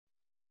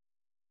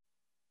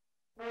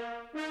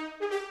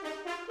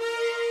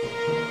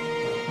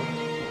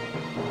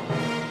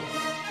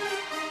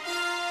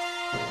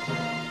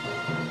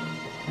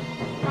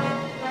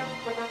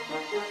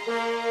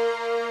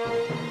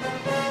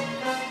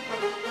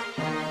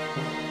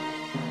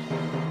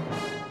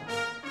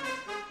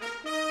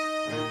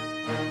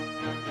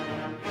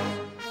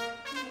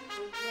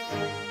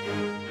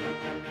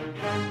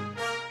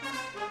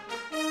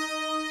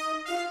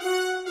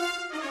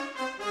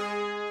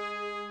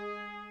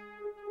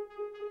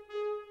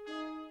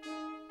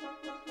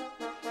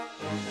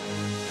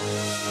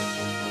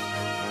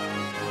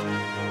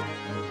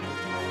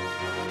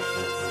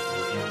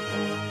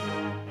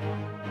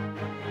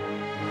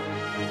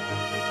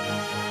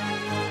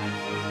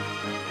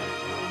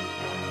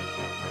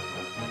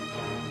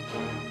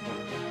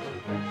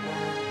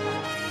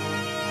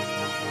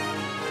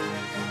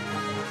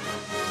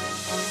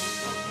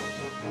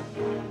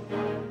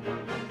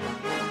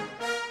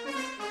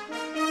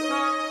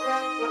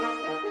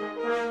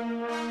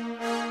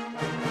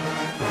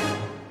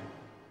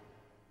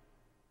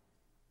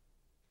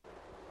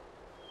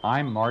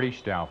I'm Marty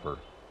Stouffer.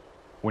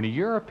 When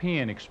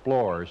European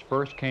explorers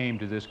first came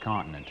to this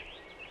continent,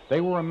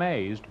 they were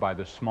amazed by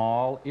the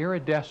small,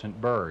 iridescent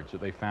birds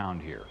that they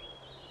found here.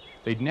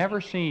 They'd never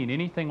seen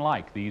anything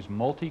like these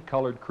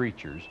multicolored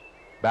creatures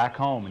back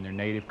home in their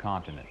native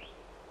continent.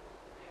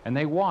 And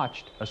they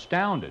watched,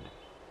 astounded,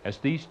 as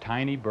these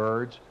tiny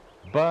birds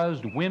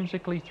buzzed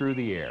whimsically through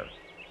the air,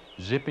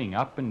 zipping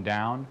up and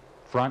down,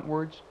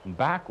 frontwards and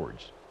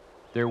backwards,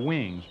 their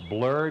wings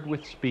blurred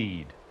with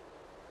speed.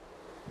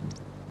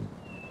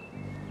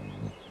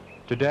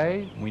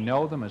 Today, we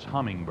know them as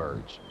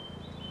hummingbirds.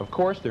 Of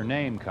course, their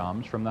name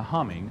comes from the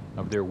humming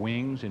of their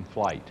wings in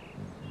flight.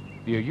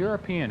 The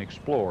European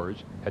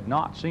explorers had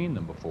not seen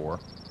them before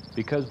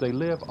because they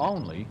live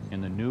only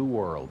in the New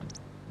World,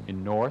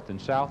 in North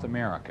and South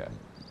America.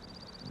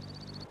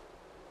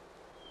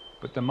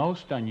 But the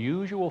most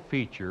unusual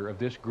feature of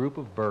this group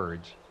of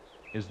birds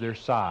is their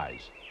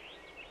size.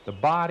 The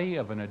body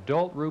of an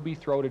adult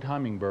ruby-throated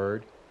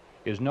hummingbird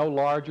is no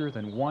larger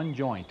than one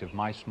joint of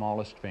my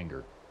smallest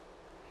finger.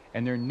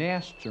 And their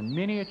nests are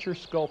miniature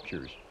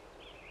sculptures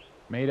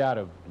made out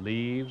of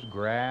leaves,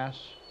 grass,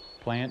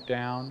 plant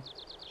down,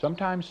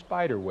 sometimes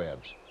spider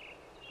webs.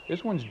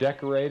 This one's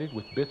decorated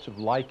with bits of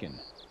lichen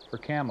for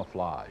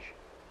camouflage.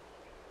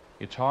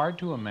 It's hard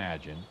to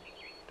imagine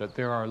that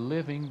there are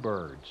living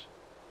birds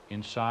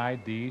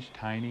inside these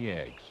tiny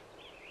eggs.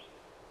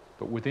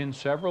 But within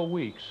several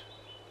weeks,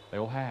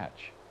 they'll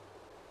hatch.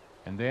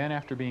 And then,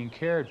 after being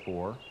cared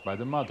for by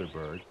the mother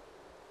bird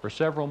for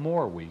several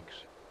more weeks,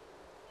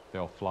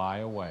 they'll fly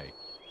away.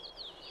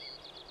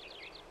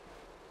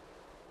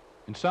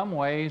 In some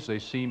ways, they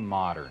seem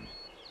modern,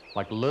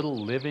 like little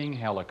living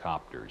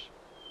helicopters.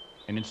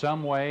 And in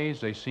some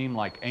ways, they seem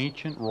like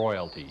ancient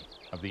royalty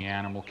of the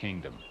animal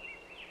kingdom.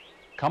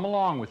 Come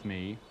along with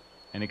me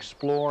and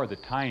explore the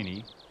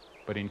tiny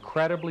but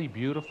incredibly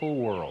beautiful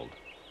world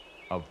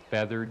of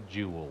feathered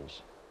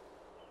jewels.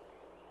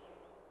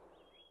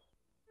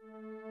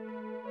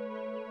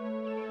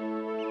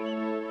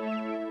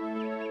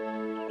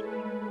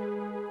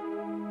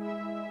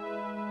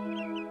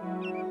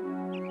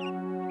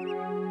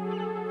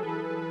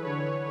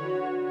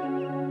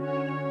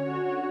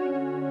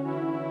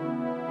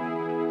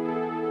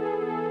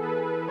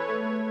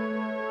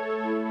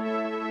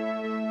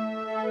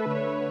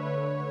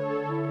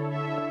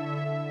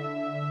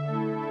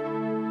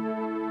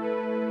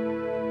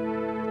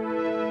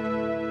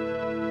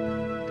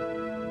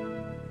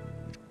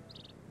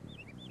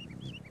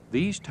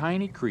 These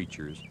tiny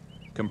creatures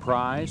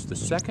comprise the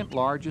second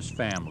largest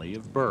family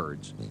of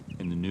birds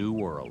in the New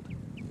World,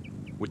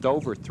 with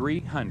over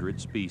 300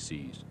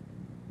 species.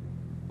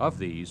 Of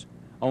these,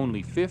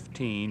 only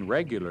 15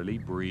 regularly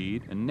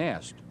breed and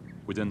nest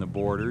within the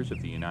borders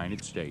of the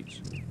United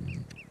States.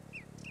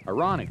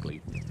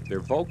 Ironically, their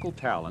vocal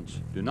talents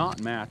do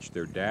not match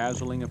their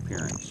dazzling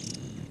appearance.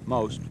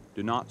 Most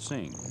do not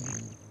sing.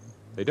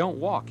 They don't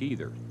walk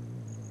either.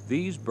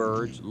 These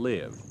birds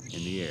live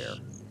in the air.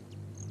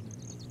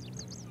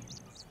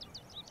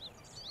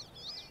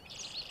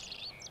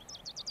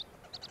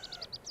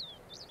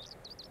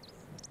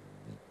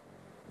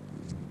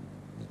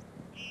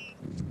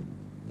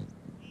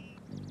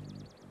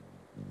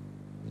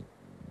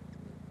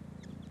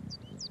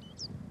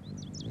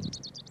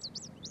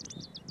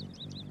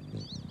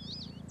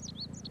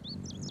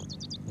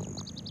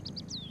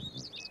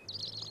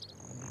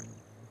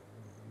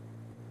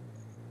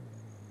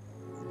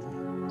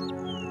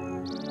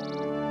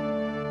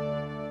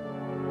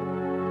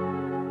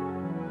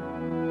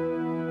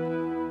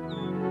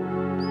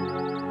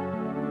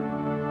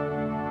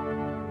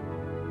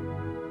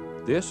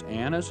 This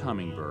Anna's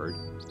hummingbird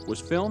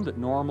was filmed at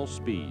normal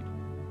speed,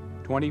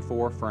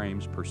 24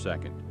 frames per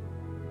second.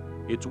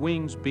 Its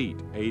wings beat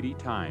 80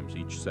 times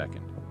each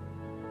second.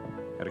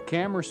 At a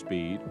camera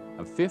speed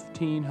of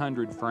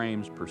 1,500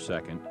 frames per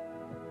second,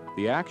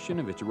 the action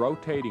of its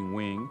rotating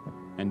wing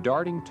and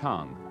darting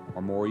tongue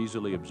are more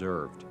easily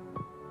observed.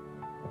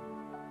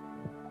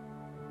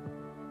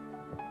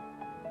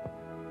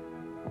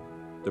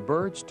 The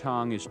bird's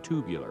tongue is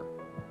tubular,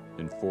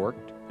 then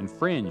forked and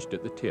fringed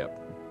at the tip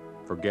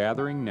for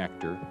gathering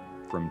nectar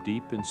from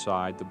deep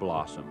inside the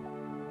blossom.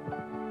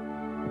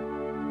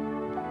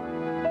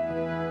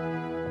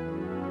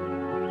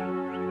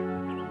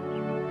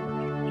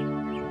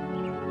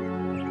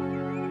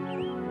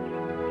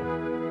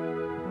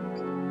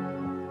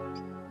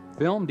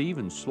 Filmed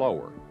even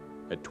slower,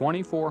 at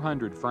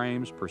 2,400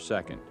 frames per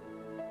second,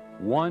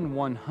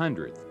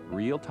 1/100th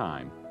real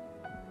time,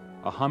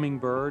 a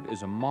hummingbird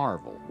is a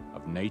marvel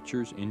of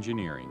nature's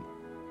engineering.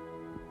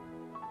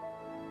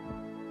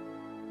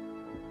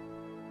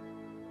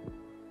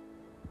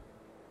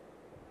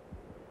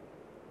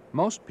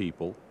 Most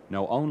people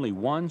know only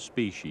one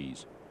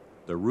species,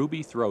 the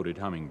ruby-throated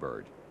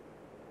hummingbird.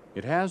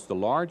 It has the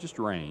largest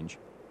range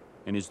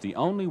and is the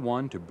only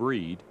one to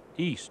breed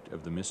east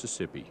of the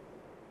Mississippi.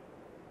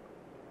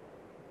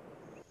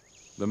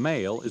 The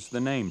male is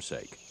the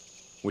namesake,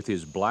 with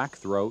his black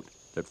throat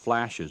that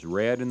flashes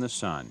red in the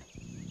sun.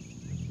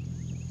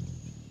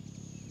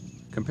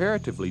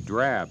 Comparatively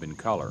drab in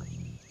color,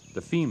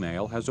 the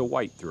female has a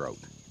white throat.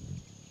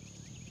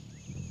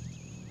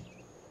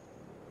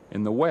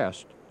 In the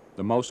West,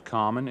 the most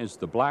common is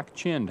the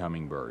black-chinned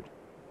hummingbird,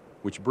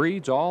 which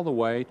breeds all the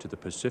way to the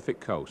Pacific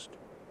coast.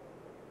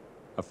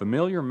 A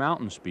familiar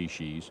mountain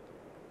species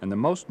and the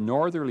most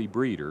northerly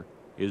breeder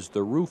is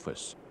the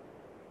rufous.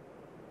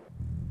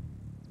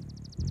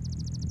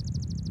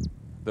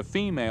 The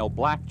female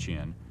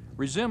black-chin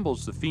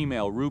resembles the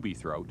female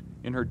ruby-throat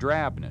in her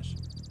drabness.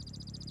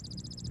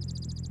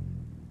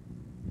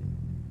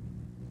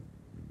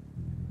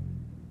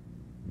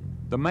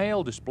 The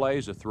male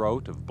displays a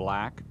throat of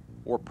black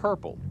or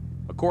purple,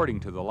 according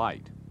to the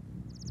light.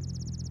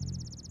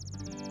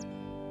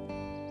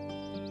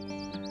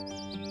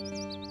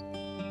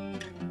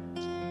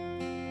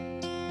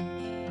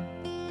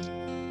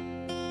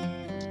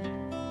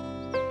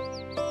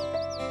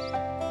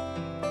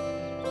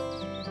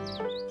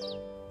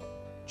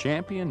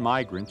 Champion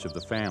migrants of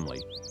the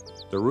family,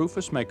 the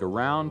rufous make a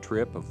round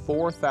trip of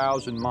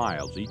 4,000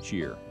 miles each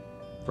year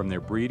from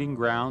their breeding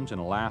grounds in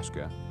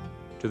Alaska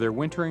to their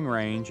wintering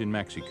range in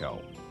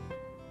Mexico.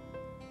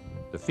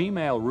 The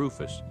female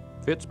rufous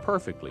fits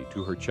perfectly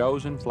to her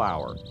chosen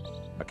flower,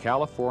 a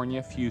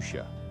California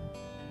fuchsia.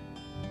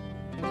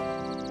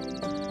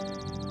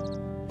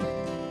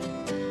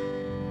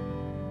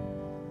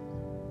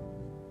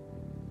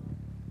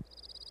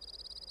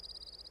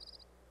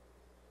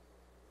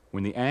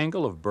 When the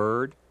angle of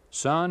bird,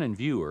 sun, and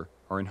viewer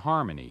are in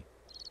harmony,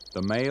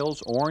 the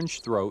male's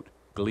orange throat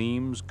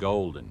gleams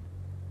golden.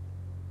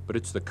 But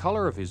it's the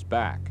color of his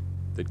back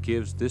that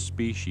gives this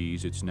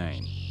species its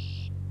name.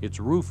 It's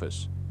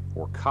rufous,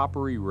 or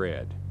coppery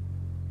red.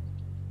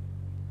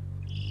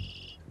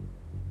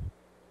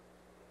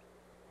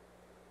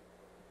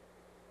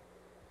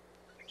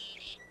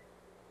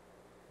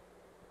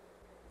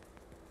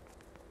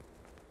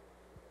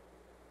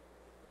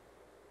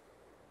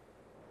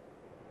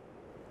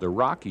 The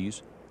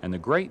Rockies and the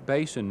Great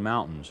Basin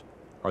Mountains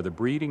are the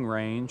breeding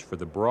range for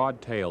the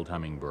broad-tailed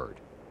hummingbird,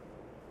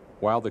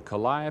 while the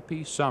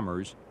calliope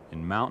summers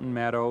in mountain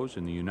meadows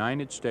in the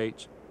United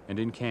States and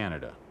in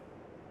Canada.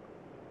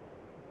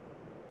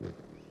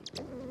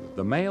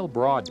 The male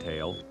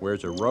broadtail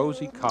wears a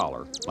rosy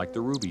collar like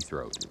the ruby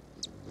throat.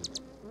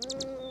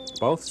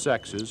 Both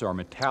sexes are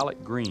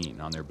metallic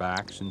green on their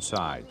backs and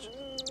sides.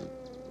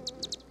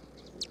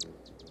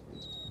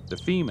 The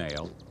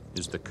female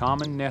is the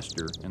common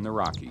nester in the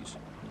Rockies.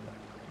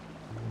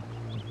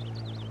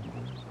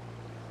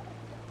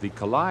 The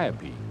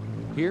calliope,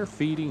 here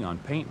feeding on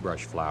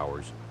paintbrush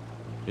flowers,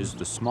 is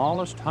the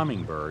smallest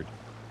hummingbird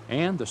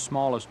and the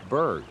smallest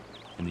bird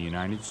in the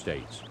United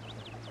States,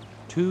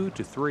 2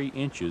 to 3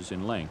 inches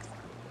in length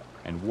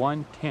and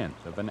 1/10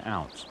 of an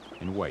ounce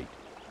in weight.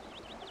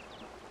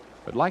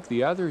 But like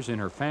the others in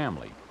her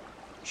family,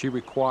 she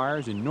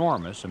requires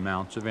enormous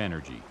amounts of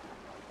energy.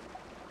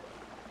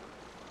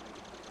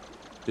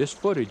 This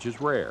footage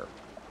is rare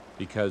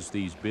because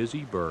these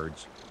busy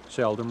birds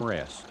seldom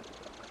rest.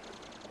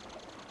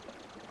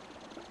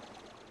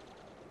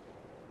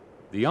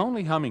 The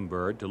only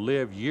hummingbird to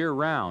live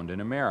year-round in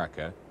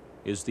America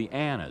is the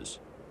Anna's,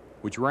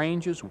 which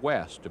ranges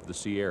west of the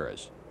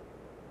Sierras.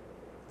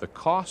 The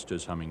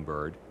Costa's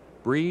hummingbird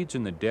breeds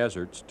in the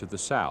deserts to the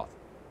south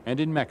and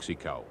in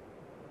Mexico.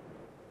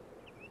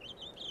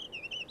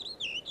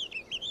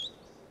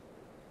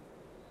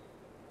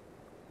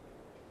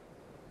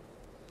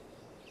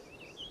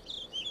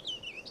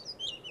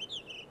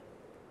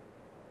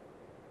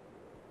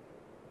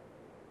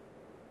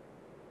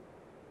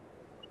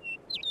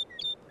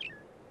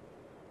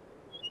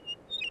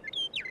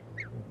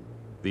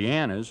 The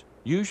Anna's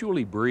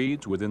usually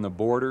breeds within the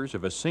borders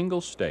of a single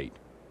state,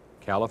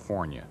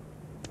 California.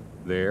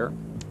 There,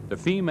 the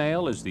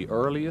female is the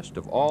earliest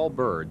of all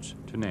birds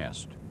to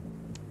nest.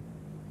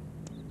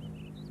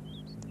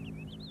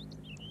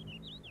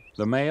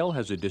 The male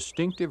has a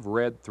distinctive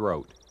red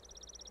throat.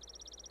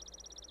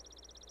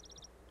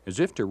 As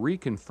if to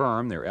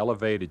reconfirm their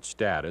elevated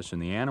status in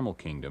the animal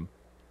kingdom,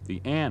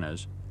 the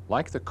Annas,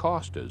 like the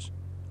Costas,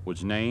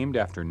 was named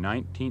after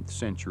 19th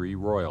century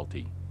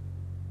royalty.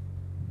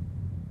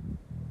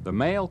 The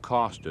male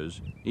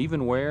Costas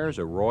even wears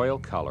a royal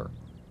color,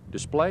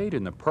 displayed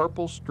in the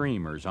purple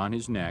streamers on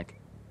his neck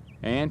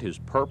and his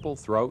purple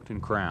throat and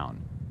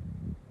crown.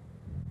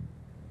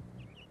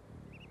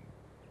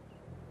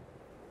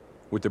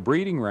 With the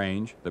breeding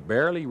range that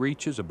barely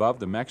reaches above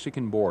the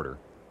Mexican border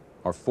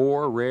are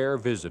 4 rare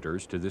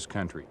visitors to this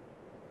country: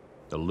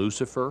 the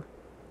Lucifer,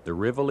 the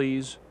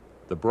Rivalese,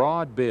 the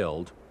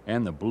broad-billed,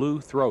 and the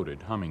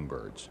blue-throated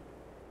hummingbirds.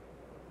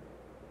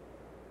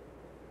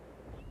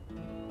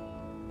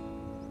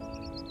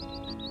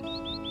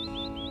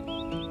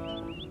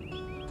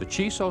 The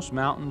Chisos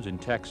Mountains in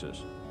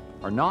Texas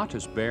are not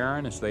as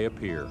barren as they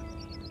appear.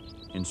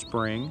 In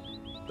spring,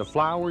 the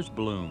flowers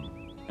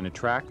bloom and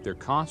attract their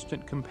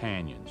constant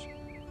companions,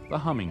 the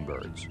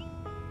hummingbirds.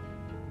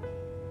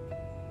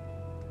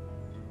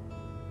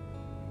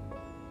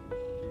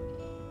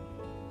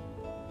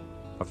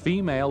 A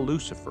female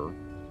Lucifer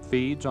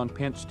feeds on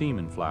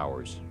pentstemon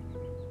flowers.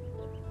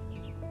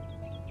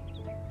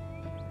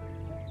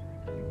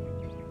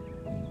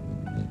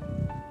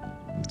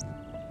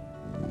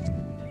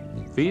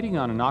 Feeding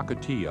on an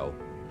ocotillo,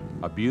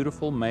 a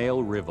beautiful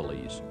male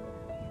Rivalese.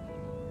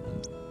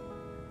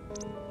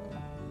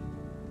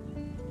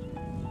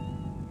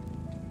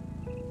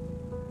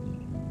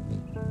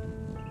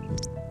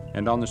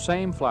 And on the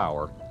same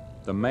flower,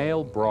 the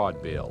male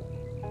broadbill,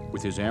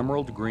 with his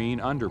emerald green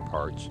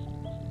underparts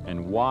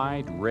and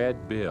wide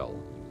red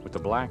bill with a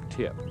black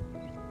tip.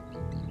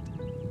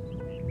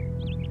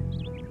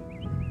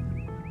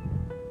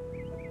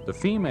 The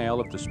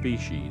female of the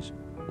species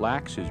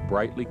lacks his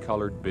brightly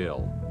colored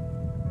bill.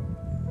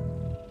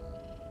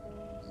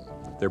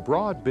 Their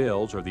broad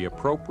bills are the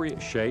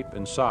appropriate shape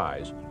and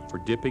size for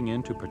dipping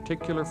into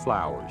particular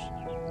flowers.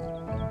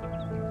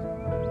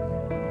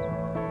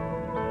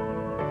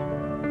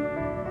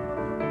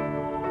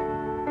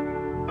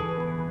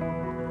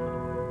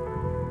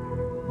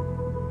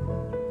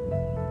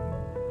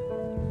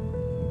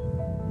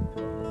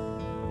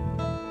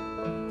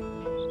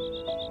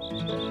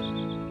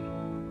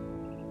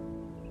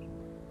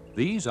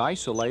 These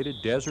isolated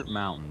desert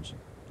mountains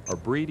are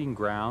breeding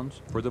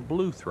grounds for the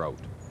blue throat,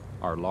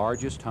 our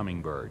largest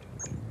hummingbird,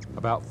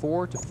 about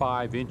 4 to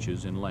 5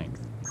 inches in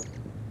length.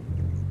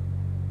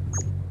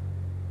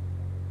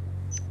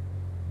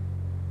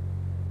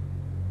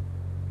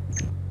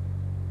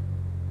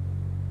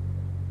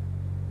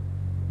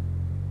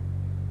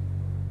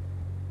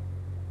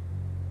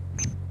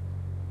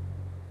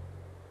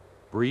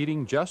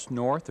 Breeding just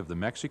north of the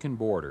Mexican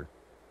border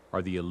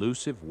are the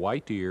elusive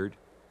white-eared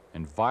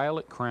and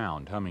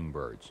violet-crowned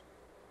hummingbirds.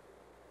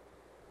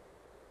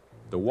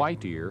 The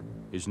white ear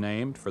is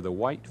named for the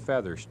white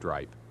feather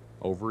stripe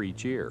over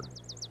each ear.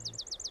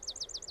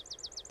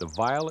 The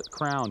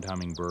violet-crowned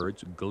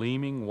hummingbird's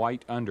gleaming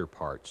white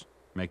underparts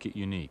make it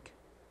unique.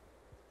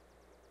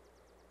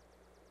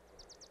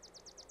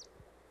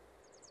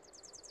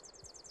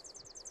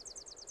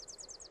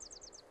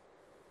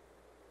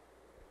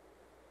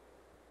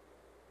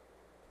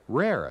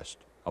 Rarest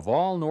of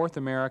all North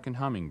American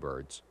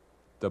hummingbirds,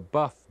 the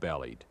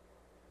buff-bellied,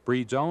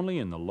 breeds only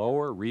in the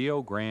lower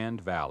Rio Grande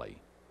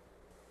Valley.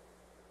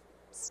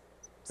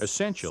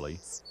 Essentially,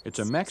 it's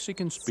a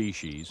Mexican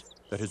species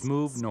that has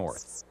moved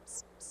north.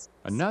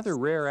 Another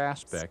rare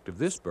aspect of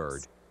this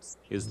bird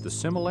is the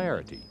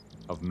similarity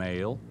of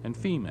male and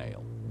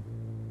female.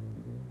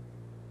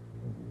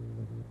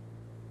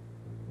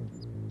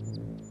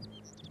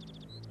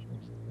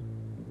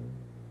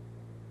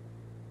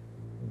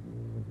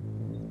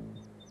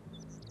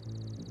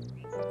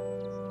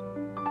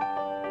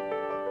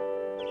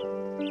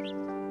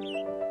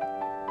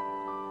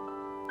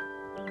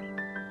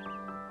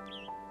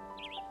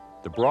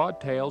 The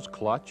broadtail's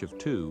clutch of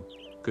 2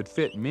 could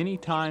fit many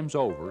times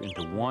over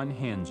into one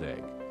hen's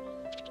egg.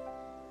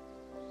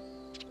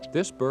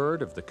 This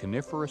bird of the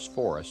coniferous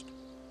forest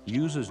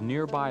uses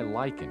nearby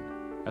lichen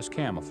as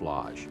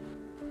camouflage.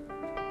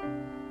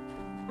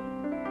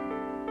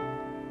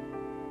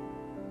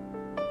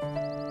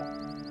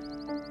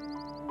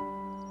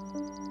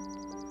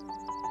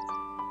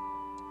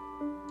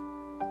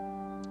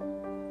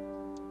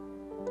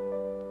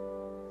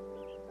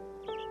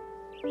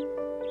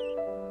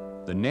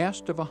 The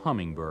nest of a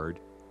hummingbird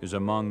is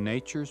among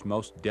nature's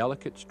most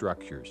delicate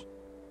structures.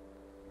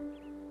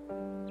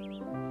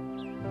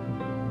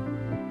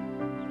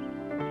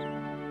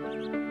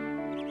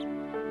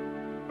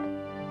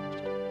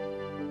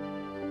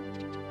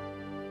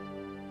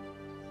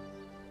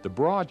 The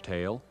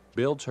broadtail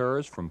builds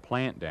hers from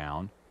plant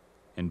down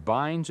and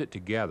binds it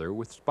together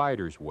with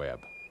spider's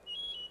web.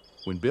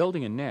 When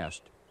building a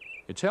nest,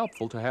 it's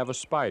helpful to have a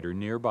spider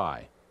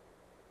nearby.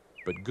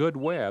 But good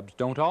webs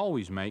don't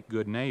always make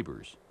good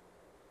neighbors.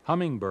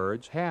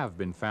 Hummingbirds have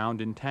been found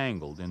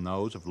entangled in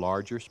those of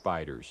larger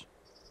spiders.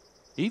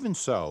 Even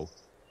so,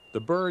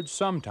 the birds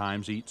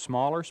sometimes eat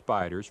smaller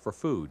spiders for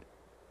food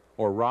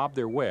or rob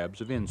their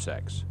webs of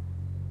insects.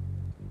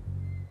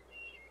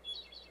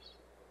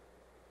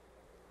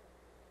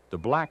 The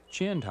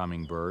black-chinned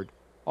hummingbird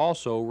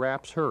also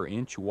wraps her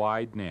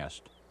inch-wide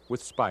nest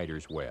with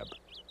spider's web.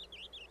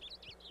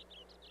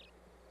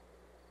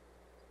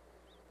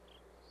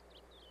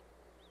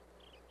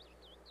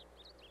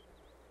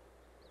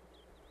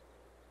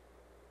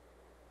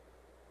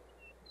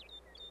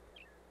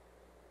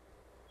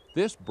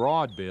 This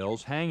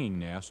broadbill's hanging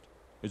nest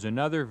is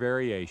another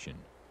variation.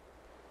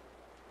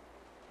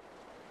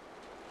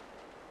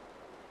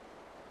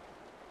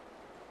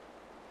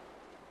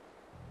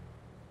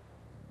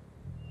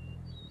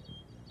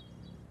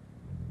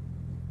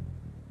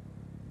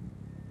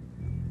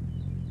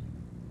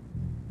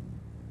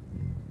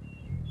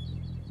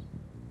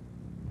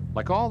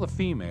 Like all the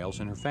females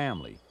in her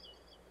family,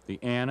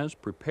 the Anna's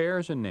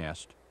prepares a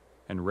nest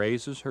and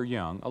raises her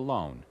young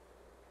alone.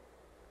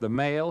 The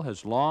male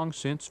has long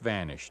since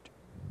vanished,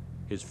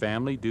 his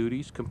family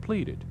duties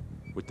completed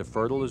with the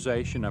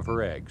fertilization of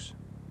her eggs.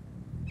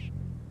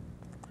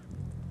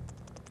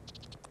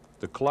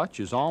 The clutch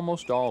is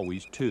almost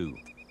always two.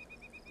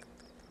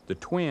 The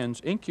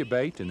twins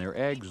incubate in their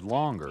eggs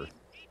longer,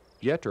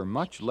 yet are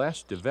much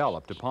less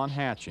developed upon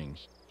hatching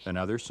than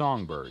other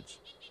songbirds.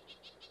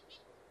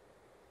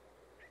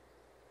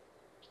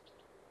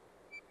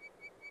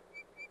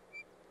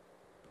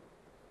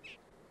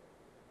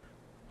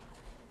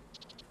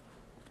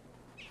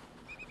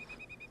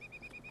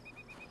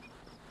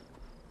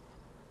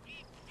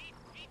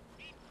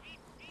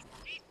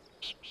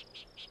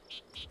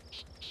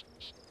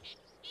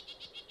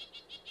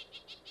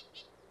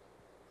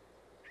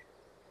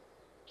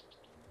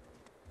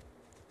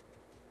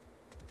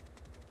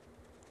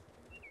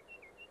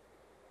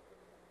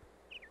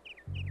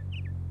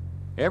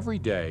 Every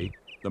day,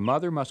 the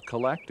mother must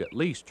collect at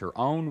least her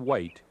own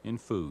weight in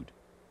food.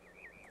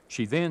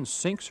 She then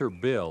sinks her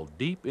bill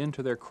deep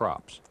into their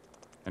crops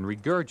and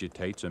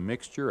regurgitates a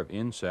mixture of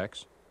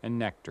insects and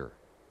nectar.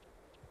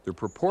 The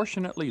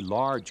proportionately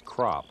large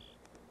crop,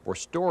 or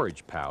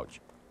storage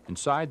pouch,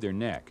 inside their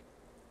neck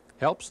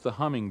helps the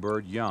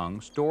hummingbird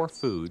young store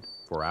food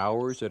for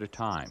hours at a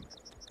time.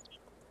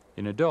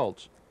 In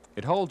adults,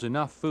 it holds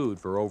enough food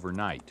for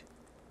overnight.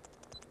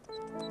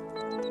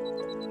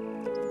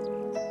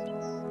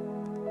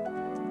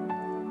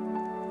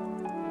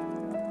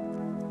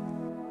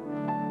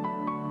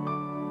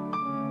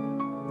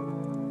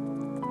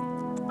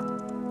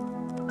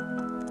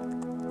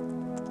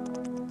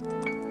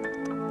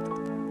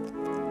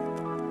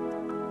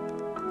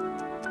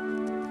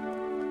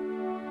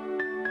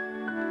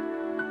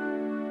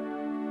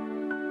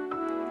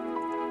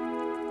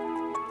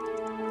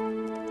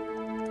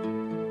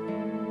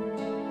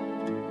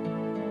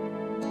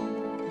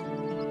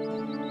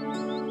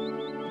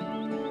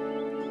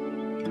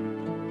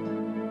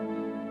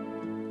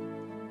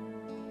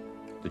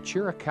 The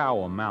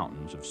Chiricahua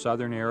Mountains of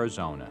southern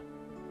Arizona.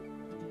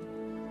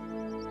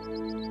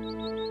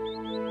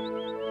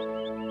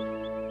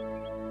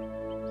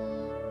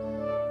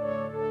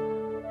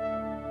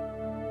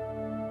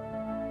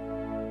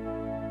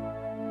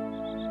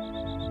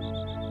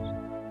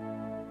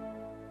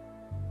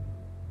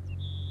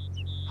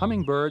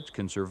 Hummingbirds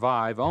can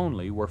survive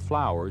only where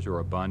flowers are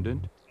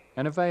abundant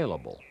and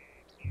available.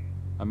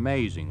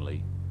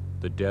 Amazingly,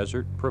 the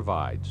desert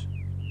provides.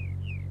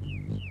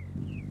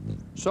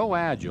 So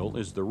agile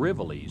is the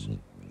Riveles,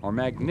 or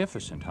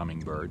magnificent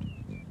hummingbird,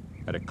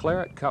 at a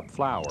claret cup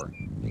flower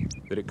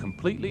that it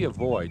completely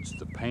avoids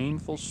the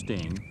painful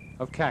sting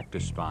of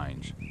cactus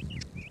spines.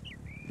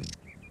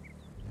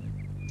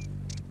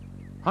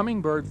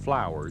 Hummingbird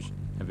flowers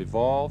have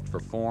evolved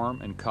for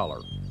form and color.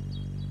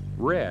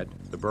 Red,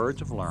 the birds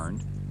have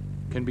learned,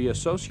 can be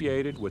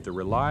associated with a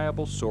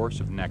reliable source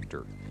of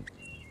nectar.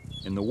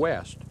 In the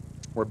west,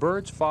 where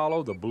birds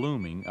follow the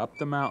blooming up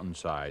the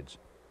mountainsides,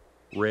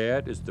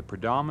 red is the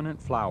predominant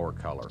flower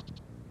color.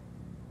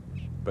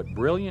 But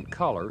brilliant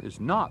color is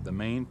not the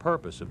main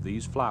purpose of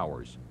these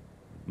flowers.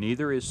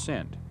 Neither is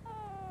scent.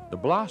 The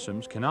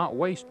blossoms cannot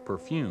waste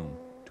perfume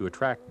to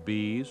attract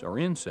bees or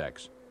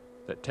insects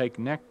that take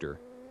nectar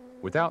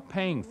without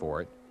paying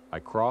for it by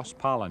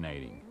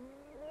cross-pollinating.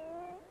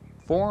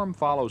 Form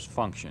follows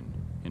function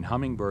in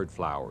hummingbird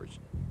flowers.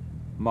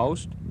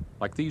 Most,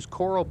 like these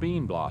coral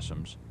bean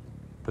blossoms,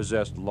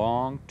 possess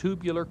long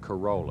tubular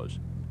corollas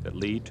that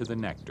lead to the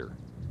nectar.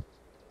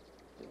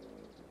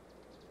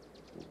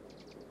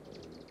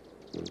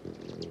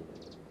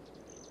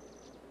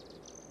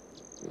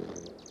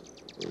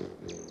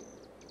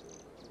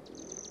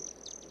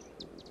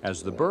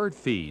 As the bird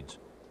feeds,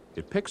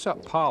 it picks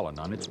up pollen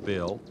on its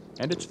bill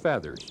and its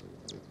feathers.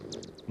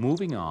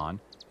 Moving on,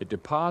 it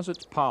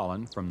deposits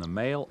pollen from the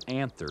male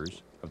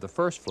anthers of the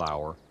first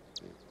flower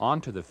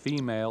onto the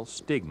female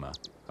stigma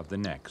of the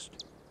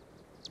next,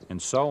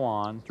 and so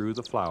on through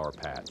the flower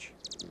patch.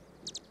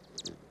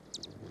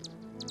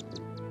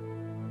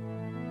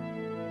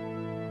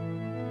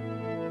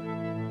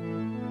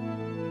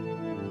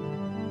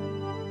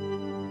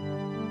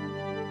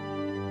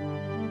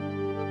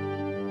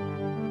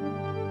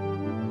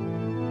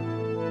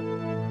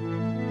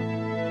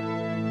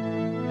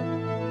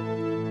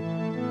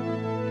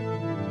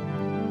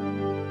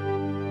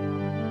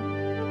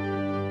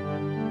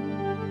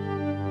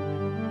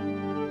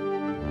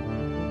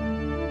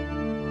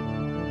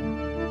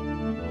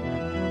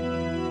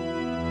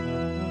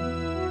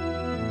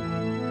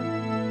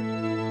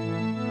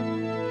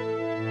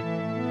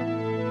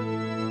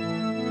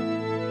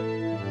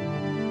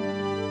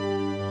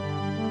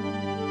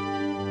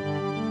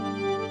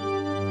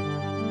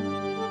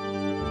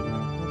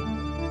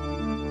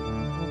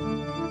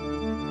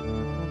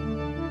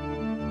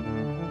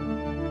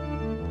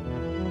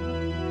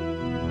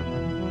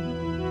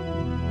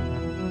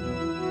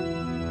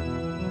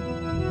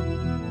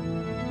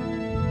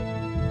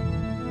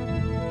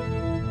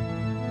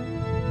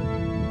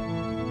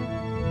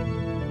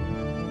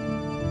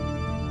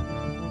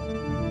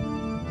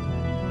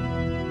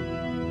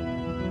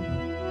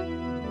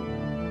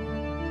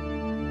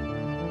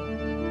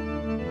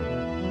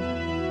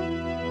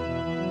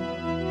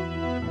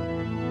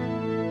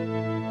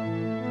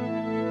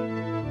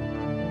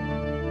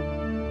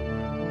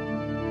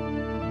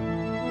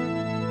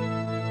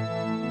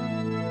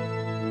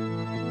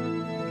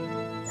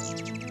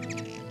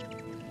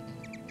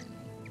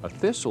 A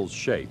thistle's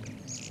shape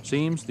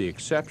seems the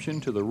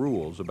exception to the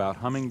rules about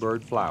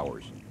hummingbird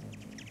flowers,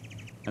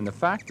 and the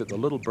fact that the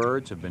little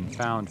birds have been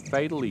found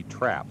fatally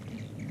trapped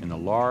in the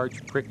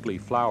large prickly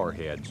flower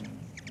heads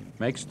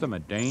makes them a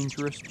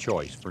dangerous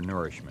choice for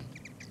nourishment.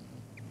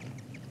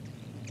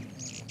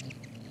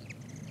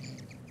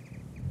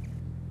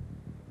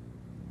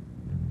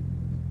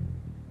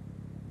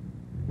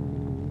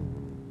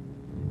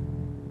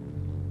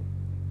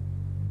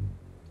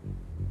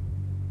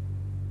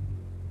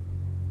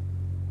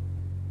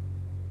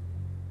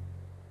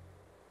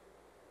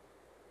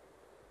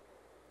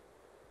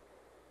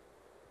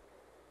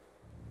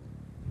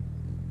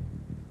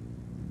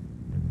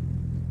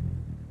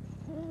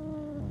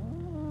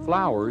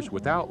 Flowers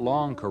without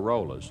long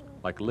corollas,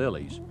 like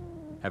lilies,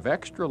 have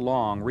extra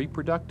long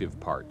reproductive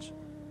parts.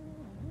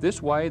 This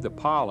way the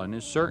pollen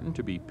is certain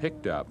to be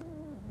picked up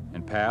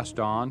and passed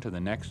on to the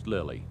next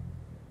lily.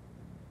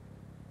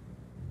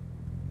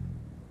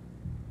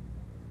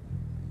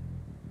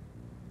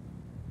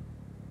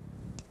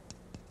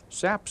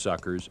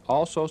 Sapsuckers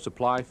also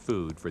supply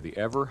food for the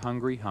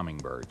ever-hungry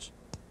hummingbirds,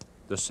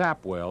 the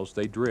sap wells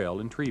they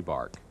drill in tree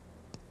bark.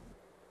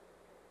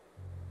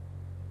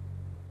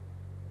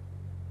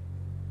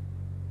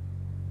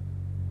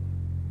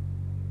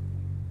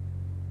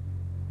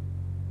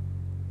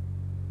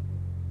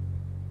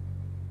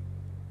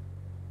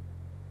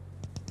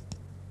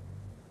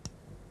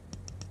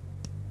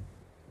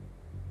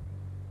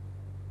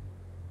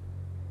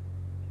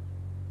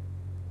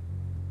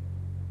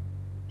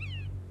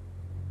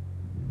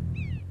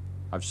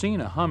 I've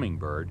seen a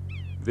hummingbird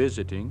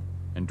visiting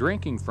and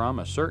drinking from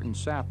a certain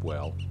sap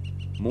well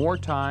more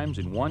times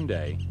in one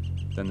day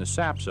than the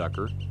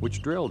sapsucker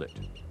which drilled it.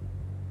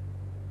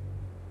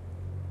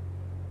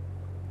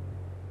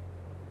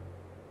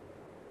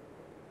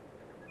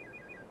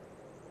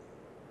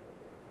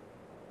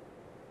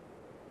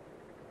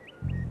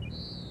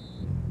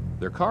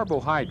 Their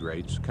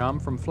carbohydrates come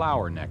from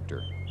flower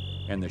nectar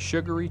and the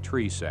sugary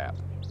tree sap.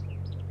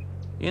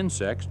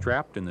 Insects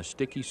trapped in the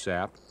sticky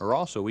sap are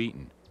also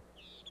eaten.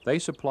 They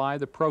supply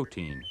the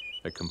protein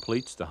that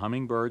completes the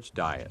hummingbird's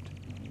diet.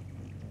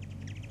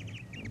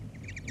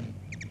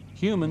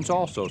 Humans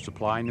also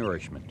supply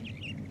nourishment.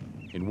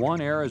 In one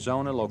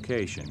Arizona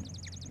location,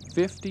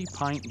 50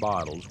 pint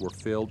bottles were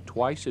filled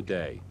twice a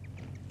day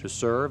to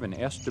serve an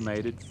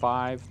estimated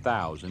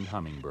 5,000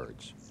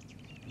 hummingbirds.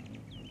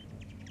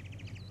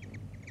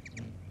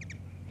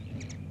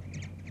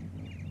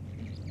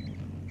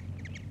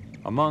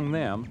 Among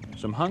them,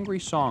 some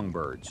hungry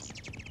songbirds,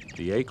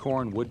 the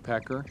acorn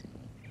woodpecker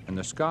and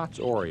the Scots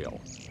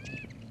oriole.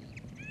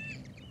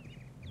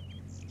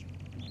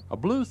 A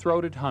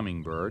blue-throated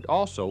hummingbird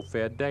also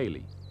fed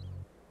daily.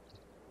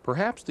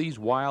 Perhaps these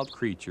wild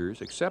creatures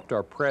accept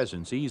our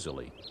presence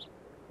easily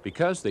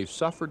because they've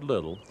suffered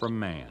little from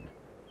man.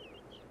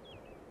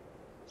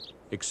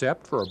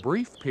 Except for a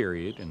brief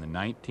period in the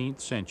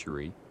 19th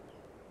century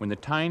when the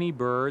tiny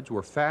birds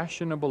were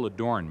fashionable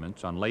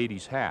adornments on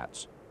ladies'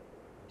 hats,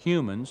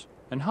 humans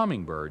and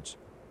hummingbirds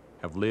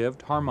have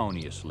lived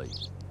harmoniously.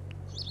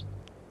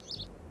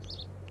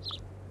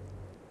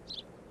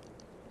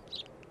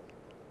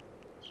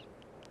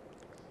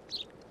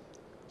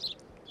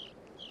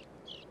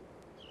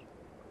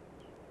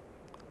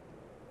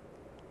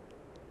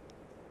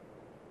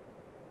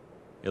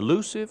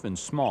 Elusive and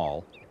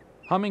small,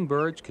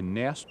 hummingbirds can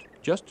nest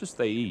just as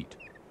they eat,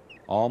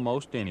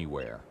 almost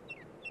anywhere.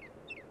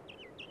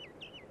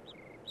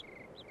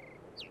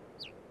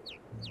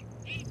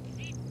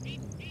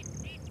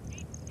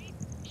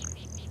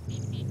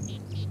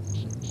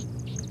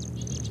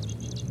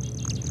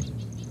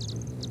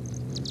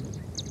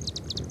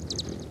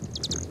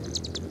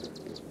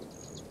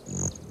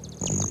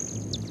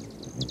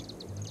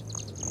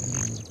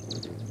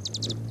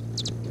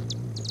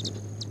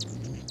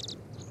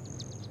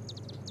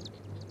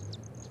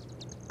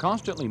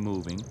 Constantly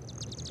moving,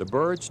 the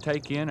birds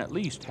take in at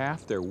least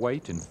half their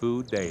weight in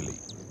food daily.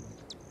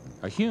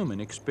 A human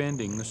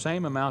expending the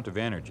same amount of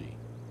energy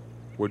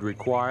would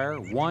require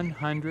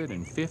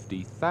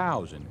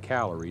 150,000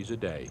 calories a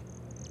day.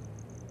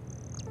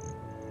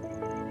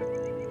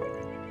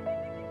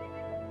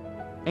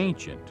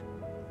 Ancient,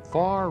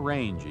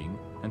 far-ranging,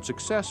 and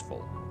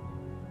successful,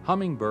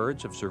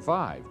 hummingbirds have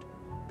survived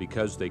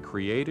because they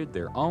created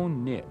their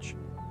own niche.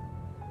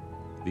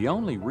 The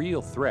only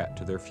real threat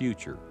to their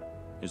future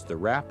is the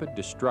rapid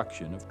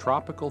destruction of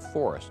tropical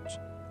forests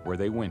where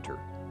they winter.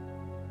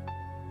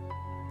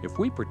 If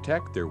we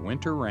protect their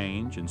winter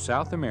range in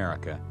South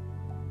America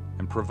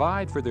and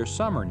provide for their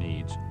summer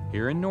needs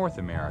here in North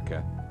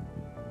America,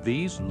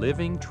 these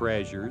living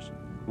treasures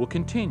will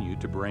continue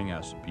to bring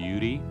us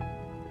beauty,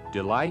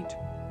 delight,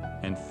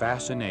 and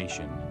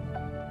fascination.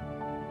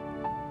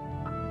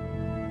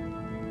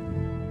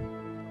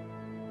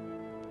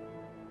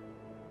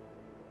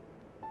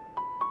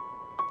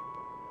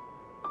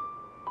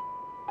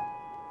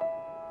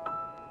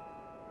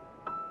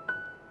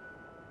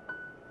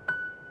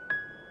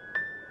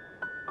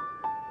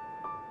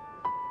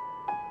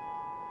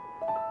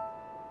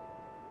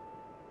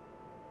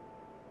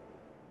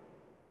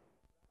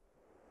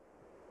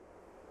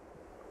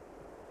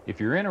 If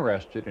you're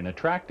interested in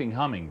attracting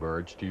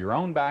hummingbirds to your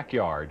own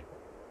backyard,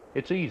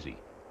 it's easy.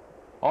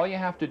 All you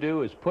have to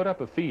do is put up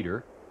a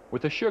feeder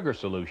with a sugar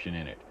solution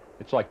in it.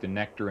 It's like the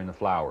nectar in the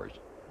flowers.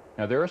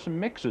 Now, there are some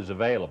mixes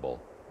available,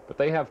 but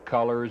they have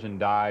colors and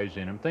dyes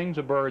in them, things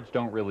the birds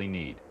don't really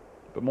need.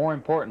 But more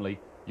importantly,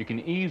 you can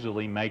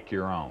easily make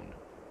your own.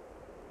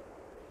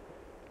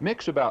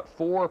 Mix about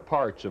 4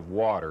 parts of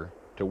water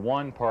to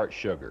 1 part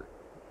sugar.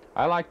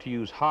 I like to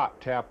use hot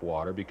tap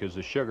water because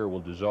the sugar will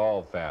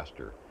dissolve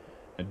faster.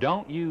 Now,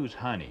 don't use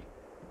honey.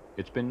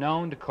 It's been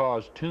known to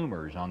cause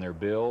tumors on their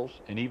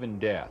bills and even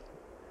death.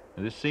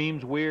 Now, this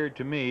seems weird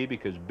to me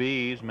because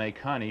bees make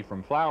honey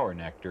from flower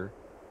nectar,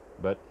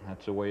 but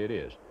that's the way it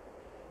is.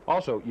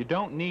 Also, you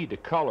don't need to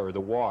color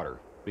the water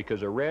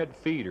because a red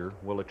feeder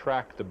will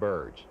attract the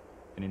birds.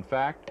 And in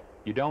fact,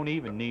 you don't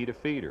even need a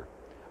feeder.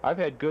 I've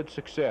had good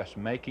success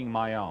making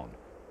my own.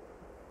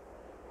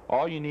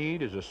 All you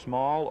need is a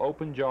small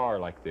open jar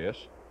like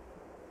this.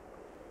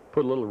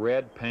 Put a little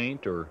red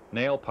paint or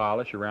nail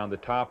polish around the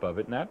top of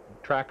it, and that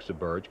attracts the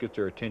birds, gets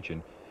their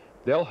attention.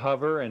 They'll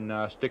hover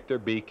and stick their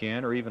beak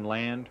in or even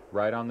land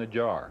right on the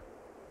jar.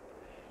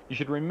 You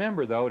should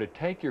remember, though, to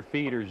take your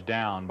feeders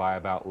down by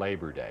about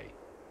Labor Day.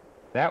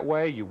 That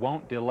way you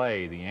won't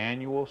delay the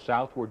annual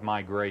southward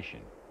migration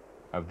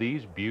of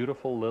these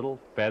beautiful little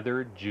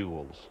feathered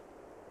jewels.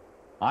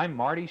 I'm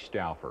Marty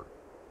Stouffer.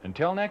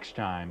 Until next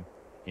time,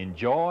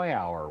 enjoy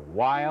our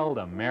wild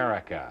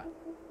America.